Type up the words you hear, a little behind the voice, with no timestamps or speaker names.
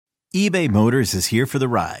eBay Motors is here for the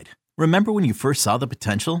ride. Remember when you first saw the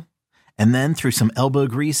potential? And then through some elbow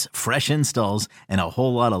grease, fresh installs, and a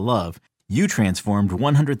whole lot of love, you transformed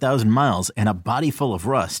 100,000 miles and a body full of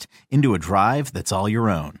rust into a drive that's all your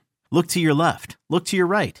own. Look to your left. Look to your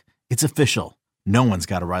right. It's official. No one's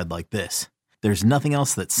got a ride like this. There's nothing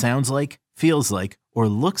else that sounds like, feels like, or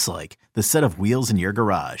looks like the set of wheels in your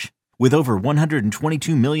garage. With over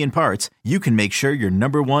 122 million parts, you can make sure your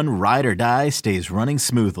number one ride or die stays running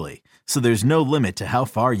smoothly. So there's no limit to how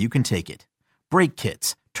far you can take it. Brake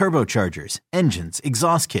kits, turbochargers, engines,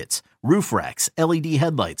 exhaust kits, roof racks, LED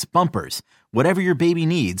headlights, bumpers, whatever your baby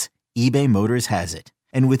needs, eBay Motors has it.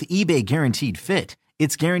 And with eBay Guaranteed Fit,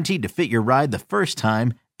 it's guaranteed to fit your ride the first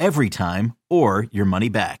time, every time, or your money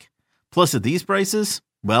back. Plus at these prices,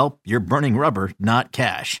 well, you're burning rubber, not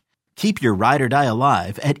cash. Keep your ride or die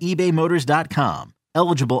alive at ebaymotors.com.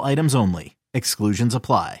 Eligible items only. Exclusions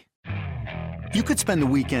apply. You could spend the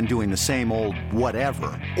weekend doing the same old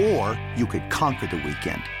whatever, or you could conquer the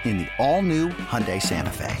weekend in the all-new Hyundai Santa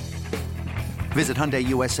Fe. Visit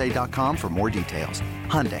HyundaiUSA.com for more details.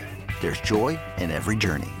 Hyundai, there's joy in every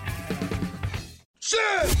journey.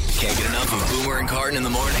 Can't get enough of Boomer and Carton in the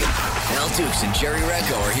morning. Al Dukes and Jerry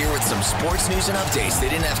Recco are here with some sports news and updates they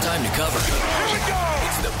didn't have time to cover. Here we go!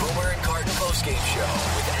 It's the Boomer and Carton postgame show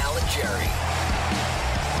with Al and Jerry.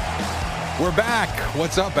 We're back.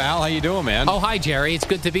 What's up, Al? How you doing, man? Oh, hi, Jerry. It's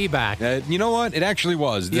good to be back. You know what? It actually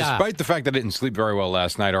was. Yeah. Despite the fact that I didn't sleep very well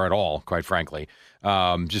last night or at all, quite frankly.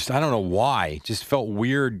 I don't know why. Just felt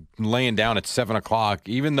weird laying down at 7 o'clock.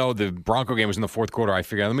 Even though the Bronco game was in the fourth quarter, I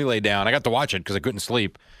figured, let me lay down. I got to watch it because I couldn't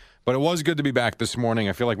sleep. But it was good to be back this morning.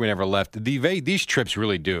 I feel like we never left. These trips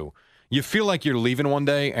really do. You feel like you're leaving one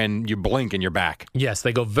day and you blink and you're back. Yes,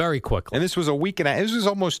 they go very quickly. And this was a week and a half. This was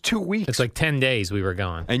almost 2 weeks. It's like 10 days we were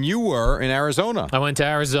gone. And you were in Arizona. I went to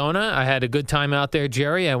Arizona. I had a good time out there,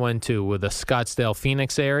 Jerry. I went to the Scottsdale,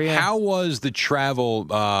 Phoenix area. How was the travel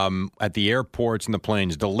at the airports and the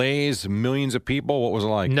planes? Delays, millions of people? What was it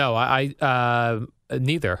like? No,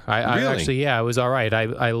 neither. I actually, it was all right.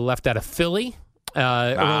 I left out of Philly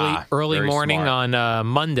early morning smart. on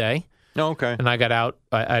Monday. Oh, okay. And I got out.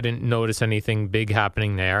 I didn't notice anything big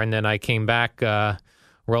happening there. And then I came back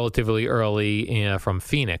relatively early from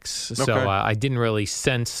Phoenix. So Okay. I didn't really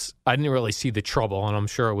see the trouble. And I'm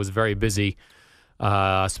sure it was very busy.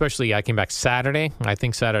 Especially I came back Saturday. I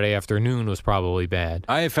think Saturday afternoon was probably bad.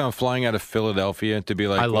 I have found flying out of Philadelphia to be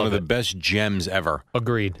like one of the best gems ever.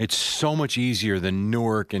 Agreed. It's so much easier than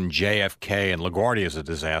Newark and JFK, and LaGuardia is a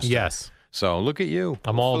disaster. Yes. So look at you.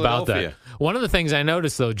 I'm all about that. One of the things I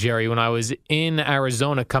noticed, though, Jerry, when I was in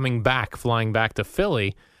Arizona flying back to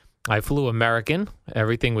Philly, I flew American.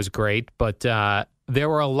 Everything was great. But there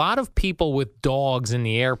were a lot of people with dogs in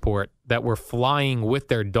the airport that were flying with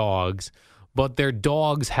their dogs, but their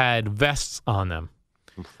dogs had vests on them.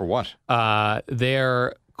 For what?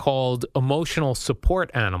 They're called emotional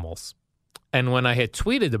support animals. And when I had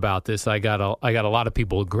tweeted about this, I got a lot of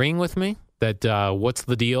people agreeing with me. That what's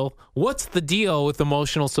the deal? What's the deal with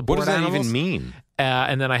emotional support animals? What does that even mean?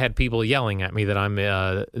 And then I had people yelling at me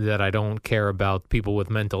that that I don't care about people with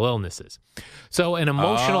mental illnesses. So an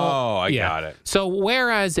emotional. Oh, I got it. So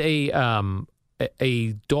whereas a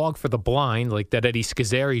dog for the blind, like that Eddie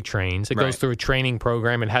Scazzeri trains, it goes through a training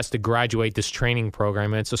program and has to graduate this training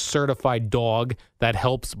program, and it's a certified dog that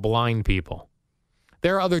helps blind people.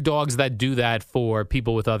 There are other dogs that do that for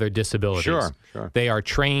people with other disabilities. Sure. They are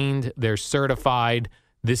trained. They're certified.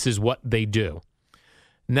 This is what they do.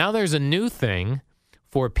 Now there's a new thing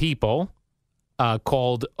for people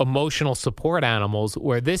called emotional support animals,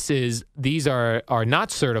 where these are not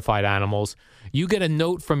certified animals. You get a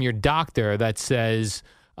note from your doctor that says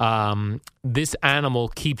this animal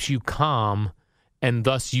keeps you calm, and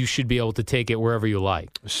thus you should be able to take it wherever you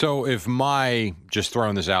like. So if just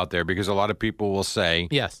throwing this out there, because a lot of people will say,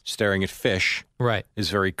 yes, staring at fish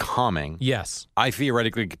is very calming. Yes. I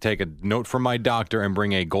theoretically could take a note from my doctor and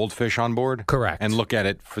bring a goldfish on board. Correct. And look at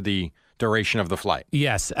it for the duration of the flight.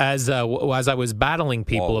 Yes. As I was battling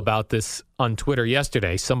people about this on Twitter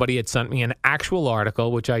yesterday, somebody had sent me an actual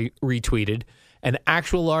article, which I retweeted, an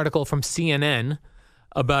actual article from CNN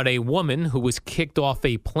about a woman who was kicked off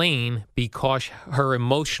a plane because her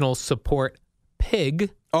emotional support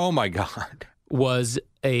pig Oh, my God. was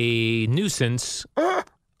a nuisance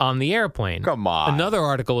on the airplane. Come on. Another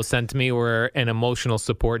article was sent to me where an emotional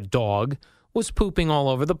support dog was pooping all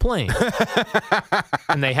over the plane.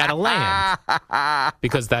 And they had to land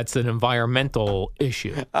because that's an environmental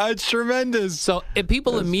issue. It's tremendous. So if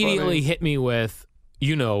people That's immediately funny. hit me with,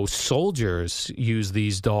 soldiers use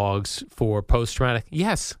these dogs for post-traumatic.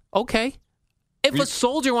 Yes, okay. If a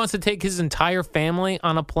soldier wants to take his entire family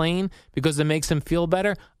on a plane because it makes him feel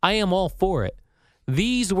better, I am all for it.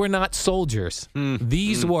 These were not soldiers.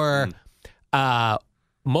 These were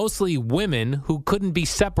mostly women who couldn't be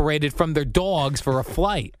separated from their dogs for a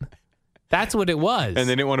flight. That's what it was. And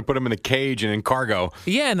they didn't want to put them in a cage and in cargo.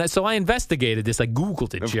 Yeah, and so I investigated this. I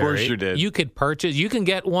Googled it, Jerry. Of course you did. You could purchase. You can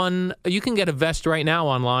get one. You can get a vest right now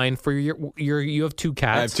online for your. You have 2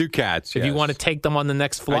 cats. I have 2 cats. If you want to take them on the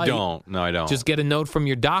next flight, I don't. No, I don't. Just get a note from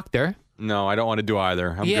your doctor. No, I don't want to do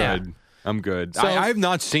either. I'm good. So, I have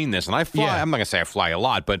not seen this, and I fly. Yeah. I'm not gonna say I fly a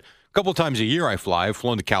lot, but a couple times a year I fly. I've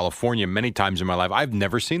flown to California many times in my life. I've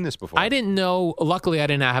never seen this before. I didn't know. Luckily, I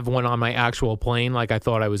didn't have one on my actual plane like I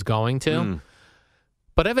thought I was going to.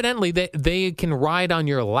 But evidently, they can ride on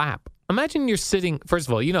your lap. Imagine you're sitting. First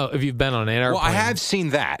of all, if you've been on an airplane. Well, I have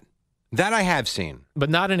seen that. That I have seen. But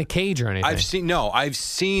not in a cage or anything. I've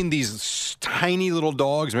seen these tiny little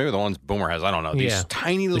dogs. Maybe the ones Boomer has. I don't know. These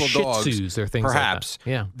tiny little Shih dogs. Tzus or things perhaps. like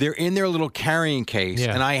that. Yeah. They're in their little carrying case,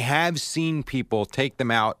 and I have seen people take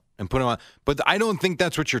them out and put them on. But I don't think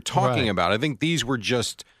that's what you're talking about. I think these were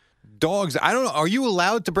just dogs. I don't know. Are you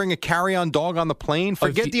allowed to bring a carry-on dog on the plane?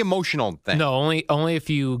 Forget the emotional thing. No, only if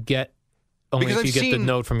you get the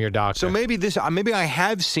note from your doctor. So maybe I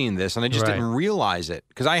have seen this and I just didn't realize it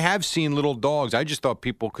because I have seen little dogs. I just thought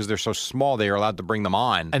people, because they're so small, they are allowed to bring them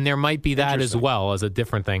on. And there might be that as well as a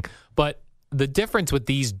different thing. But the difference with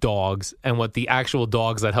these dogs and what the actual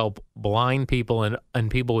dogs that help blind people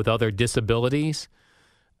and people with other disabilities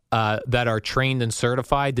that are trained and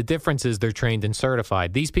certified, the difference is they're trained and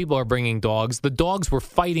certified. These people are bringing dogs. The dogs were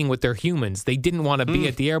fighting with their humans. They didn't want to be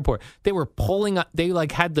at the airport. They were pulling up. They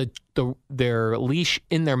had their leash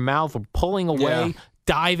in their mouth, pulling away,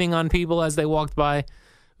 diving on people as they walked by. It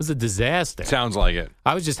was a disaster. Sounds like it.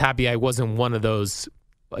 I was just happy I wasn't one of those,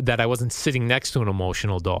 that I wasn't sitting next to an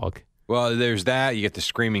emotional dog. Well, there's that. You get the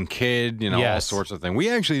screaming kid, all sorts of things. We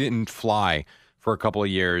actually didn't fly for a couple of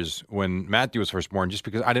years when Matthew was first born, just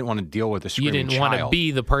because I didn't want to deal with the screaming child. You didn't want to be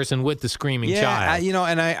the person with the screaming child.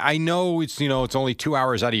 And I know it's only 2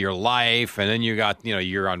 hours out of your life, and then you got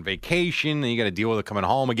you're on vacation, and you got to deal with it coming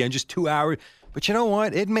home again, just 2 hours. But you know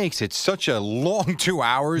what? It makes it such a long 2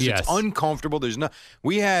 hours. Yes. It's uncomfortable.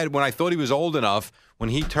 We had, when I thought he was old enough, when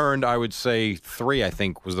he turned, I would say 3, I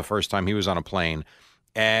think was the first time he was on a plane,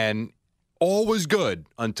 and all was good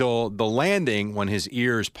until the landing when his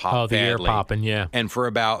ears popped badly. Oh, the ear popping, yeah. And for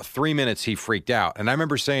about 3 minutes, he freaked out. And I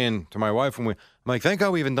remember saying to my wife, I'm like, thank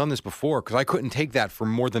God we haven't done this before, because I couldn't take that for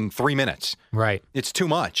more than 3 minutes. Right. It's too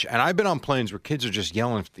much. And I've been on planes where kids are just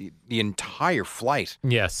yelling the entire flight.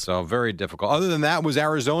 Yes. So very difficult. Other than that, was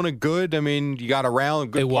Arizona good? I mean, you got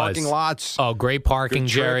around, good parking lots. Oh, great parking,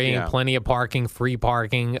 Jerry. Yeah. Plenty of parking, free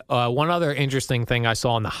parking. One other interesting thing I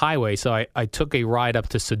saw on the highway, so I took a ride up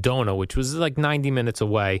to Sedona, which was like 90 minutes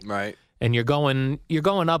away. Right. And you're going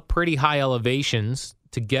up pretty high elevations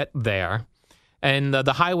to get there. And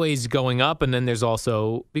the highway's going up, and then there's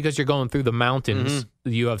also, because you're going through the mountains,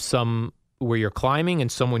 you have some where you're climbing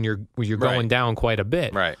and some where you're going down quite a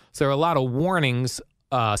bit. Right. So there are a lot of warnings,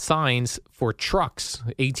 signs for trucks,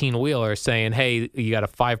 18-wheelers, saying, hey, you got a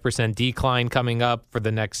 5% decline coming up for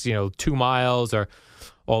the next 2 miles, or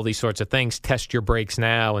all these sorts of things. Test your brakes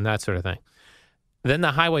now and that sort of thing. Then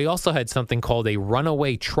the highway also had something called a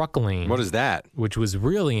runaway truck lane. What is that? Which was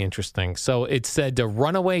really interesting. So it said the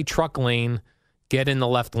runaway truck lane, get in the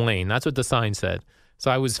left lane. That's what the sign said.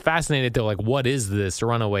 So I was fascinated to what is this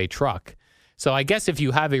runaway truck? So I guess if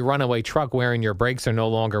you have a runaway truck wherein your brakes are no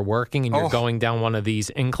longer working and you're going down one of these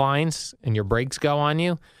inclines and your brakes go on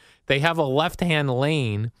you, they have a left-hand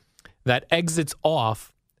lane that exits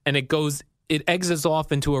off, and it exits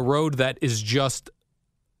off into a road that is just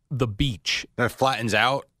the beach. That flattens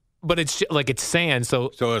out? But it's it's sand,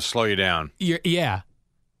 so it'll slow you down. Yeah.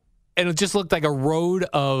 And it just looked like a road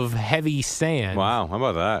of heavy sand. Wow, how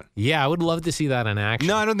about that? Yeah, I would love to see that in action.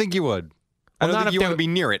 No, I don't think you would. I don't think you want to be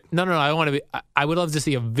near it. No, I would love to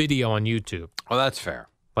see a video on YouTube. Well, that's fair.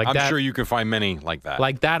 Like I'm that, sure you can find many like that.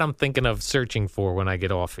 Like that I'm thinking of searching for when I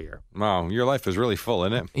get off here. Wow, your life is really full,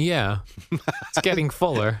 isn't it? Yeah. It's getting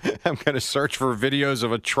fuller. I'm going to search for videos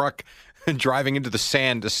of a truck driving into the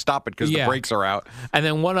sand to stop it because the brakes are out. And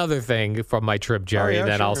then one other thing from my trip, Jerry,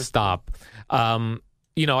 then I'll stop.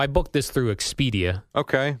 I booked this through Expedia.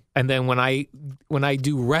 Okay. And then when I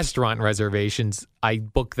do restaurant reservations, I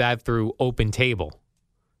book that through OpenTable.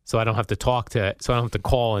 So I don't have to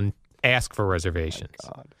call and ask for reservations. Oh,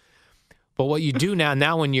 God. But what you do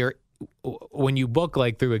now when you book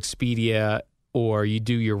through Expedia or you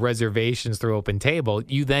do your reservations through OpenTable,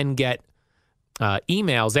 you then get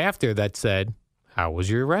emails after that said, "How was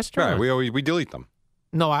your restaurant?" Right. We delete them.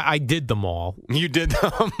 No, I did them all. You did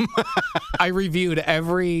them. I reviewed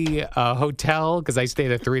every hotel because I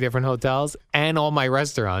stayed at 3 different hotels and all my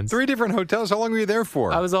restaurants. 3 different hotels? How long were you there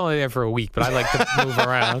for? I was only there for a week, but I like to move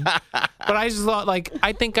around. But I just thought,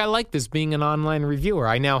 I think I like this being an online reviewer.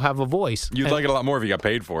 I now have a voice. You'd like it a lot more if you got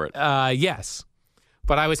paid for it. Yes.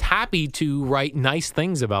 But I was happy to write nice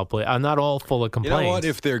things about places. I'm not all full of complaints. You know what?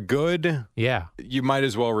 If they're good, yeah, you might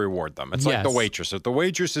as well reward them. It's like the waitress. If the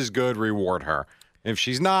waitress is good, reward her. If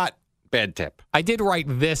she's not, bad tip. I did write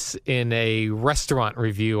this in a restaurant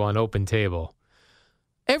review on Open Table.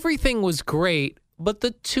 Everything was great, but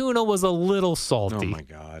the tuna was a little salty. Oh, my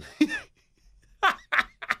God.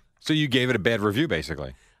 So you gave it a bad review,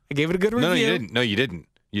 basically. I gave it a good review. No, you didn't. No, you didn't.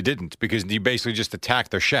 You didn't, because you basically just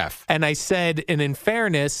attacked their chef. And I said, and in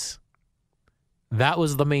fairness, that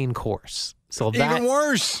was the main course. So that even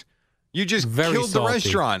worse. You just killed the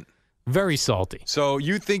restaurant. Very salty. So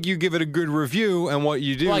you think you give it a good review, and what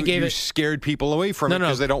you do, you scared people away from it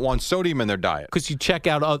because they don't want sodium in their diet. Because you check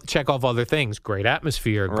off other things: great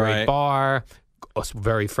atmosphere, great bar,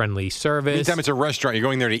 very friendly service. Anytime it's a restaurant, you're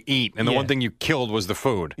going there to eat, and the one thing you killed was the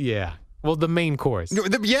food. Yeah. Well, the main course.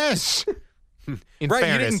 Yes. In right,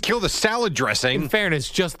 fairness, you didn't kill the salad dressing. In fairness,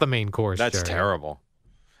 just the main course. That's terrible.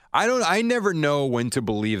 I never know when to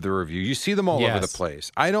believe the review. You see them all over the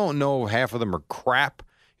place. I don't know half of them are crap,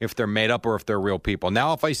 if they're made up or if they're real people.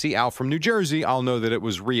 Now, if I see Al from New Jersey, I'll know that it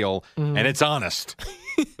was real and it's honest.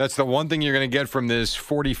 That's the one thing you're going to get from this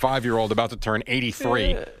 45-year-old about to turn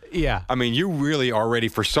 83. Yeah. I mean, you really are ready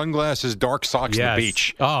for sunglasses, dark socks, and the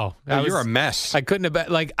beach. Oh. You're a mess. I couldn't have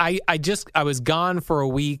been, I was gone for a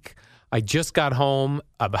week. I just got home.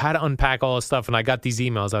 I had to unpack all this stuff, and I got these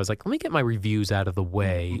emails. I was like, let me get my reviews out of the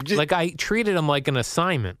way. I treated them like an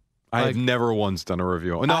assignment. I've never once done a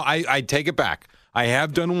review. No, I take it back. I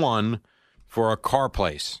have done one for a car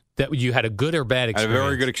place. That you had a good or bad experience? I had a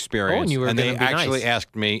very good experience. Oh, and you were they actually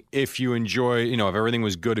asked me if you enjoy, if everything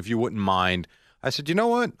was good, if you wouldn't mind. I said, you know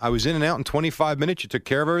what? I was in and out in 25 minutes. You took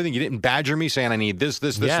care of everything. You didn't badger me saying I need this,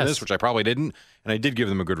 and this, which I probably didn't. And I did give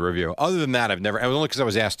them a good review. Other than that, it was only because I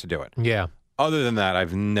was asked to do it. Yeah. Other than that,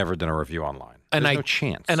 I've never done a review online. There's no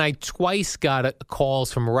chance. And I twice got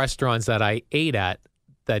calls from restaurants that I ate at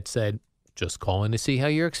that said, just calling to see how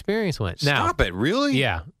your experience went. Stop it. Really?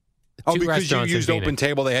 Yeah. Oh, because you used Open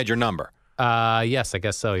Table, they had your number. Yes, I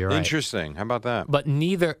guess so. You're right. Interesting. How about that? But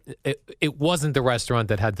it wasn't the restaurant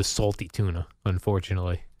that had the salty tuna,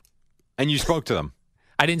 unfortunately. And you spoke to them?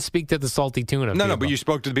 I didn't speak to the salty tuna. No, but you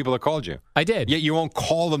spoke to the people that called you. I did. Yet you won't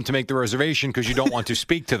call them to make the reservation because you don't want to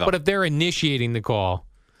speak to them. But if they're initiating the call,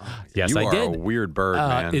 yes, I did. You are a weird bird,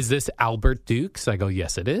 man. Is this Albert Dukes? I go,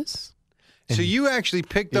 yes, it is. So you actually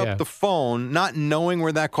picked up the phone, not knowing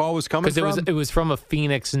where that call was coming from? Because it was from a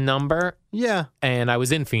Phoenix number. Yeah. And I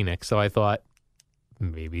was in Phoenix, so I thought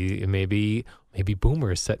maybe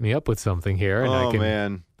Boomer set me up with something here. And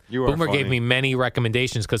man. You are Boomer funny. gave me many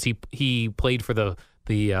recommendations because he played for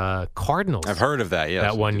the Cardinals. I've heard of that, yes.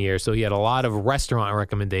 That one year. So he had a lot of restaurant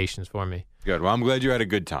recommendations for me. Good. Well, I'm glad you had a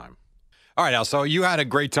good time. All right, Al, so you had a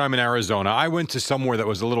great time in Arizona. I went to somewhere that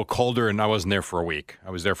was a little colder, and I wasn't there for a week. I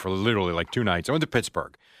was there for literally like 2 nights. I went to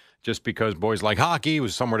Pittsburgh just because boys like hockey. It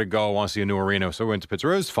was somewhere to go. I want to see a new arena. So we went to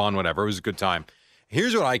Pittsburgh. It was fun, whatever. It was a good time.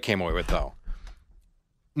 Here's what I came away with, though.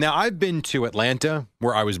 Now, I've been to Atlanta,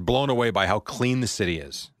 where I was blown away by how clean the city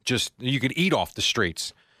is. Just, you could eat off the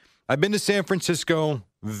streets. I've been to San Francisco,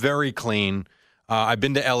 very clean. I've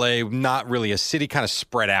been to L.A., not really a city, kind of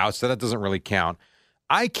spread out, so that doesn't really count.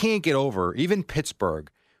 I can't get over, even Pittsburgh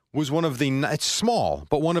was it's small,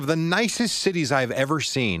 but one of the nicest cities I've ever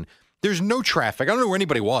seen. There's no traffic. I don't know where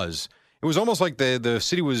anybody was. It was almost like the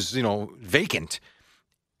city was, vacant.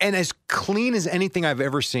 And as clean as anything I've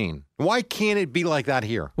ever seen. Why can't it be like that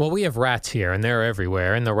here? Well, we have rats here, and they're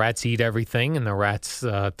everywhere, and the rats eat everything, and the rats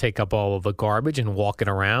take up all of the garbage and walking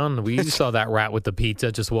around. We saw that rat with the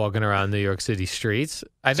pizza just walking around New York City streets.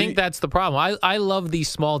 I think that's the problem. I love these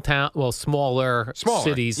smaller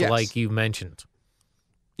cities like you mentioned.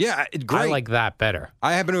 Yeah, great. I like that better.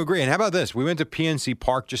 I happen to agree. And how about this? We went to PNC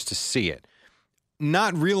Park just to see it,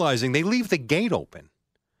 not realizing they leave the gate open.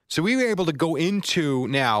 So we were able to go into,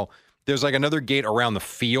 now, there's like another gate around the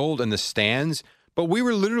field and the stands, but we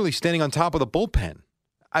were literally standing on top of the bullpen.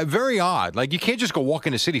 Very odd. Like, you can't just go walk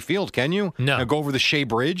into Citi Field, can you? No. And go over the Shea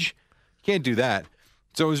Bridge? You can't do that.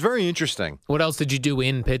 So it was very interesting. What else did you do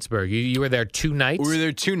in Pittsburgh? You were there 2 nights? We were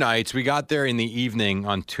there 2 nights. We got there in the evening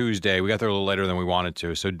on Tuesday. We got there a little later than we wanted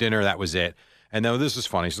to. So dinner, that was it. And now this is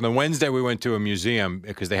funny. So then Wednesday we went to a museum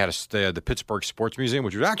because they had the Pittsburgh Sports Museum,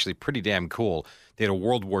 which was actually pretty damn cool. They had a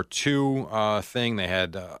World War II thing. They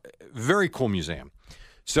had a very cool museum.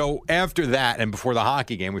 So after that and before the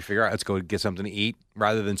hockey game, we figure out let's go get something to eat.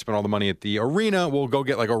 Rather than spend all the money at the arena, we'll go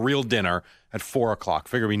get like a real dinner at 4 o'clock.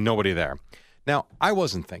 Figure be nobody there. Now, I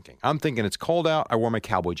wasn't thinking. I'm thinking it's cold out. I wore my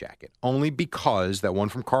cowboy jacket. Only because that one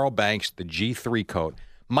from Carl Banks, the G3 coat,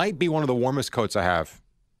 might be one of the warmest coats I have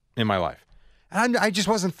in my life. And I just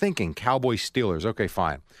wasn't thinking Cowboy Steelers. Okay,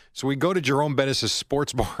 fine. So we go to Jerome Bettis'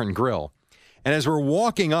 Sports Bar and Grill. And as we're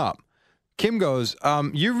walking up, Kim goes,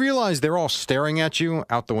 you realize they're all staring at you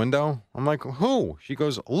out the window? I'm like, who? She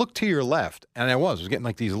goes, look to your left. And I was getting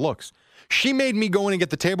like these looks. She made me go in and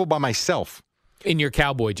get the table by myself. In your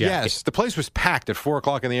cowboy jacket? Yes. The place was packed at 4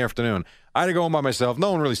 o'clock in the afternoon. I had to go in by myself.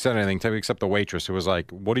 No one really said anything to me except the waitress who was like,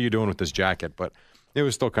 what are you doing with this jacket? But it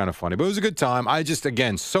was still kind of funny. But it was a good time. I just,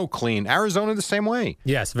 again, so clean. Arizona the same way.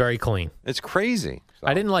 Yes, very clean. It's crazy. So.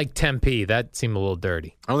 I didn't like Tempe. That seemed a little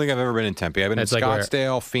dirty. I don't think I've ever been in Tempe. I've been in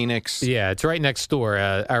Scottsdale, Phoenix. Yeah, it's right next door.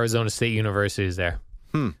 Arizona State University is there.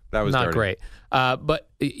 That was not dirty. Great. But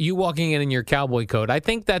you walking in your cowboy coat, I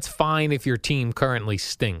think that's fine if your team currently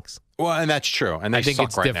stinks. Well, and that's true. And I think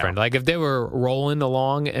it's different. Now. Like if they were rolling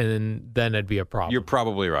along, and then it'd be a problem. You're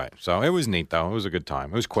probably right. So it was neat, though. It was a good time.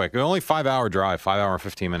 It was quick. It was only a 5-hour drive, 5 hour and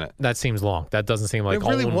 15 minute. That seems long. That doesn't seem like it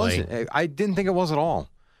really only. wasn't. I didn't think it was at all.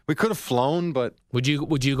 We could have flown, but would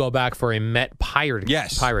you go back for a Met Pirate?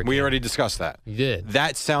 Yes, Pirate we game? already discussed that. You did.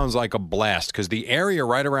 That sounds like a blast because the area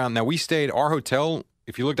right around now we stayed. Our hotel,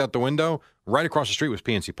 if you looked out the window, right across the street was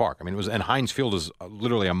PNC Park. I mean, it was, and Heinz Field is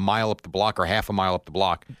literally a mile up the block or half a mile up the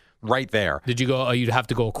block, right there. Did you go? You'd have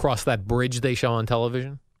to go across that bridge they show on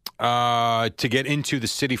television to get into the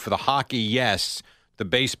city for the hockey. Yes. The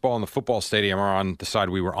baseball and the football stadium are on the side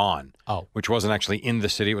we were on, which wasn't actually in the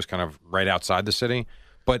city. It was kind of right outside the city.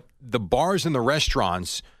 But the bars and the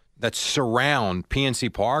restaurants that surround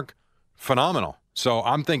PNC Park, phenomenal. So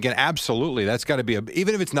I'm thinking absolutely that's got to be,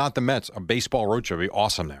 even if it's not the Mets, a baseball roadshow would be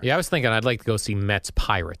awesome there. Yeah, I was thinking I'd like to go see Mets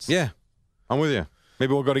Pirates. Yeah, I'm with you.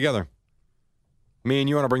 Maybe we'll go together. Me and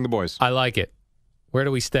you want to bring the boys. I like it. Where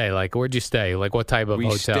do we stay? Like, where'd you stay? Like, what type of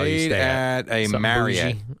hotel you stayed stay at? A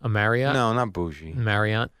Marriott. Bougie? A Marriott? No, not bougie.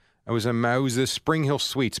 Marriott? It was the Spring Hill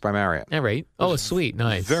Suites by Marriott. All right. Oh, a suite.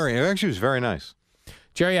 Nice. It actually was very nice.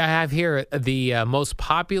 Jerry, I have here the most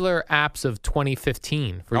popular apps of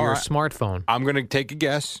 2015 for your smartphone. I'm going to take a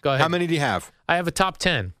guess. Go ahead. How many do you have? I have a top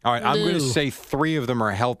 10. All right. I'm going to say 3 of them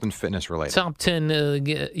are health and fitness related. Top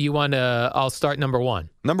 10, you want to, I'll start number 1.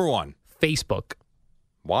 Number 1. Facebook.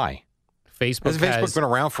 Why? Facebook has Facebook been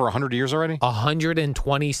around for 100 years already?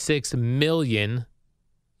 126 million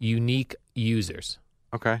unique users.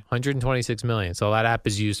 Okay. 126 million. So that app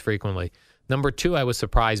is used frequently. Number 2, I was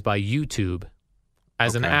surprised by YouTube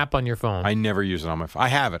as an app on your phone. I never use it on my phone. I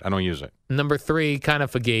have it. I don't use it. Number 3, kind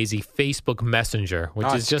of fugazi, Facebook Messenger,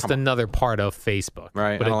 which is just another part of Facebook.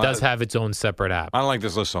 Right. But it does have its own separate app. I don't like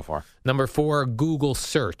this list so far. Number 4, Google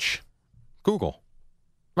Search. Google.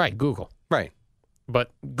 Right, Google. Right. But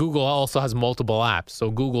Google also has multiple apps. So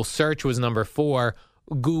Google Search was number 4.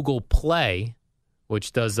 Google Play,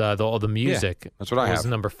 which does all the music, that's what I have.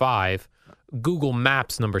 number 5. Google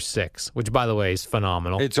Maps, number 6, which, by the way, is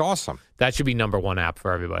phenomenal. It's awesome. That should be number 1 app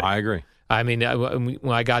for everybody. I agree. I mean,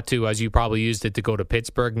 when I got to, as you probably used it to go to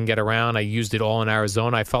Pittsburgh and get around, I used it all in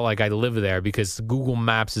Arizona. I felt like I lived there because Google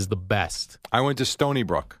Maps is the best. I went to Stony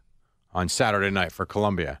Brook on Saturday night for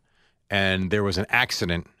Columbia, and there was an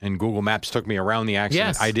accident, and Google Maps took me around the accident.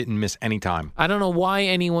 Yes. I didn't miss any time. I don't know why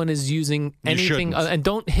anyone is using anything. And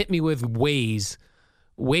don't hit me with Waze.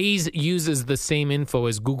 Waze uses the same info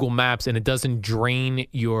as Google Maps, and it doesn't drain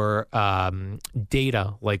your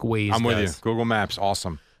data like Waze I'm with does. you. Google Maps,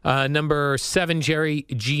 awesome. Number 7, Jerry,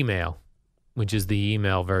 Gmail, which is the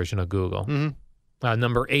email version of Google. Mm-hmm.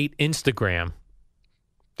 Number 8, Instagram.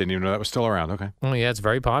 Didn't even know that was still around. Okay. Oh, yeah, it's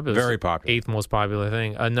very popular. Very popular. 8th most popular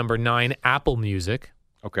thing. Number 9, Apple Music.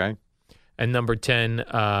 Okay. And number 10,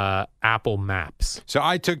 Apple Maps. So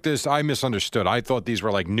I took this, I misunderstood. I thought these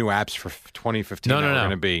were like new apps for 2015 that were going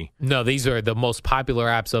to be. No, these are the most popular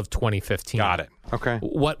apps of 2015. Got it. Okay.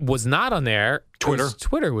 What was not on there, Twitter.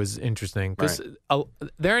 Twitter was interesting because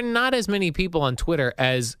there are not as many people on Twitter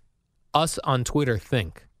as us on Twitter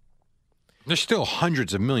think. There's still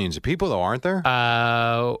hundreds of millions of people, though, aren't there?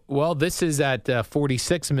 Well, this is at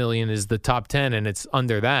 46 million is the top 10, and it's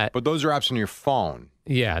under that. But those are apps on your phone.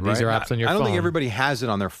 Yeah, these are apps on your phone. I don't think everybody has it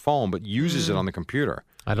on their phone, but uses it on the computer.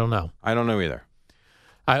 I don't know. I don't know either.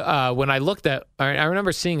 When I looked at, I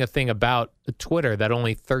remember seeing a thing about Twitter that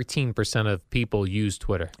only 13% of people use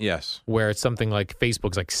Twitter. Yes. Where it's something like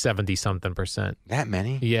Facebook's like 70-something%. That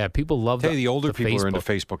many? Yeah, people love the older people Facebook. are into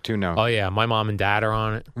Facebook too now. Oh, yeah. My mom and dad are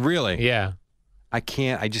on it. Really? Yeah.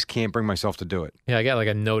 I just can't bring myself to do it. Yeah, I got like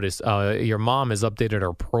a notice. Your mom has updated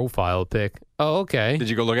her profile pic. Oh, okay. Did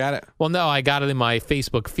you go look at it? Well, no, I got it in my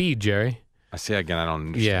Facebook feed, Jerry. I see. Again, I don't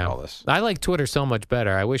understand all this. I like Twitter so much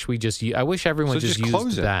better. I wish everyone just used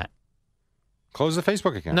close it. that. Close the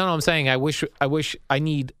Facebook account. No, I'm saying I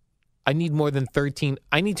need more than 13.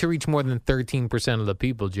 I need to reach more than 13% of the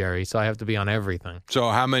people, Jerry. So I have to be on everything. So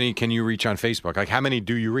how many can you reach on Facebook? Like, how many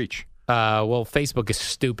do you reach? Well, Facebook is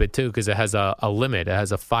stupid too because it has a limit. It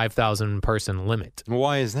has a 5,000 person limit.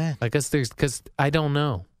 Why is that? Because I don't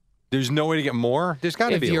know. There's no way to get more. There's got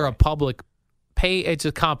to be. If you're a public pay, it's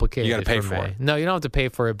just complicated. You got to pay for it. No, you don't have to pay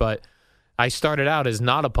for it. But I started out as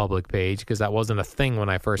not a public page because that wasn't a thing when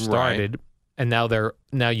I first started. Right. And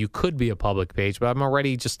now you could be a public page, but I'm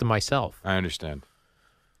already just to myself. I understand.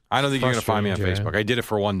 I don't think you're going to find me on Facebook. I did it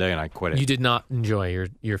for one day and I quit it. You did not enjoy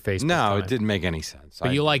your Facebook. No, time. It didn't make any sense.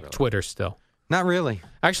 But you like Twitter still? Not really.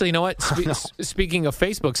 Actually, you know what? Speaking of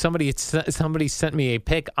Facebook, somebody sent me a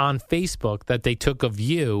pic on Facebook that they took of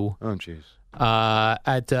you. Oh, jeez.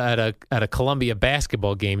 At a Columbia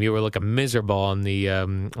basketball game, you were looking miserable on the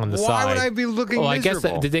side. Why would I be looking miserable? I guess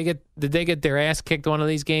did they get their ass kicked one of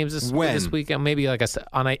these games this weekend? Maybe like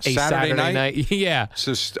on a Saturday night. Yeah.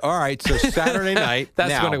 So all right. So Saturday night.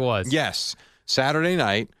 That's what it was. Yes, Saturday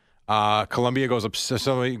night. Columbia goes up.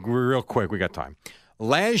 So real quick, we got time.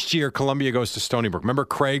 Last year, Columbia goes to Stony Brook. Remember,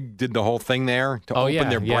 Craig did the whole thing there to open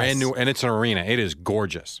their brand new, and it's an arena. It is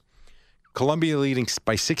gorgeous. Columbia leading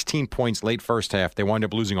by 16 points late first half. They wind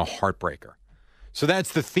up losing a heartbreaker. So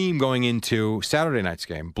that's the theme going into Saturday night's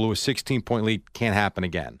game. Blew a 16-point lead. Can't happen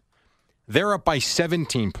again. They're up by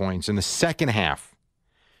 17 points in the second half.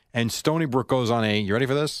 And Stony Brook goes on you ready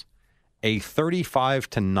for this? A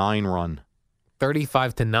 35-9 run.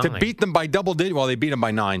 35-9. To beat them by double digit. Well, they beat them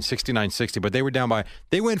by 9, 69-60. But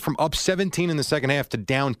they went from up 17 in the second half to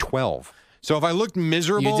down 12. So if I looked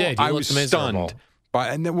miserable, I was stunned.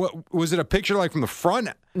 And then was it a picture like from the front?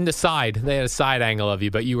 The side. They had a side angle of you,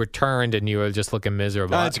 but you were turned and you were just looking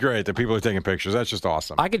miserable. That's great that people are taking pictures. That's just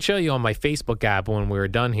awesome. I could show you on my Facebook app when we were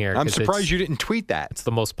done here. I'm surprised you didn't tweet that. It's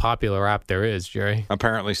the most popular app there is, Jerry.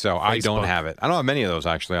 Apparently so. Facebook. I don't have it. I don't have many of those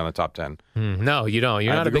actually on the top 10. No, you don't.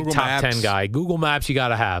 You're not a big Google top Maps. 10 guy. Google Maps you got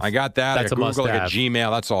to have. I got that. That's I got Google, I got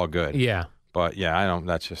Gmail. That's all good. Yeah. But yeah, I don't.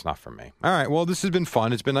 That's just not for me. All right. Well, this has been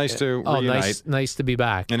fun. It's been nice to reunite. Nice to be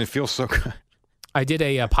back. And it feels so good. I did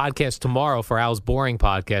a podcast tomorrow for Al's Boring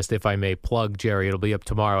Podcast, if I may plug, Jerry. It'll be up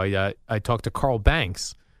tomorrow. I talked to Carl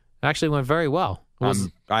Banks. It actually went very well. I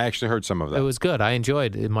actually heard some of that. It was good. I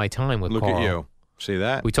enjoyed my time with Carl. Look at you. See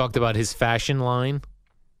that? We talked about his fashion line,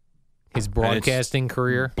 his broadcasting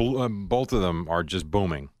career. Both of them are just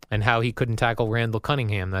booming. And how he couldn't tackle Randall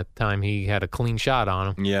Cunningham that time he had a clean shot on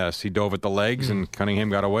him. Yes, he dove at the legs and Cunningham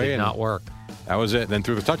got away. Did not work. That was it. Then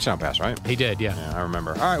threw the touchdown pass, right? He did, yeah. I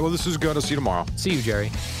remember. All right, well, this is good. I'll see you tomorrow. See you, Jerry.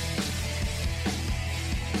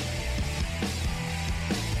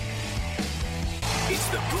 It's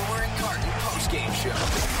the Boomer and Carton postgame show.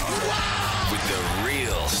 Wow! With the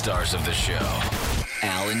real stars of the show,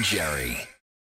 Al and Jerry.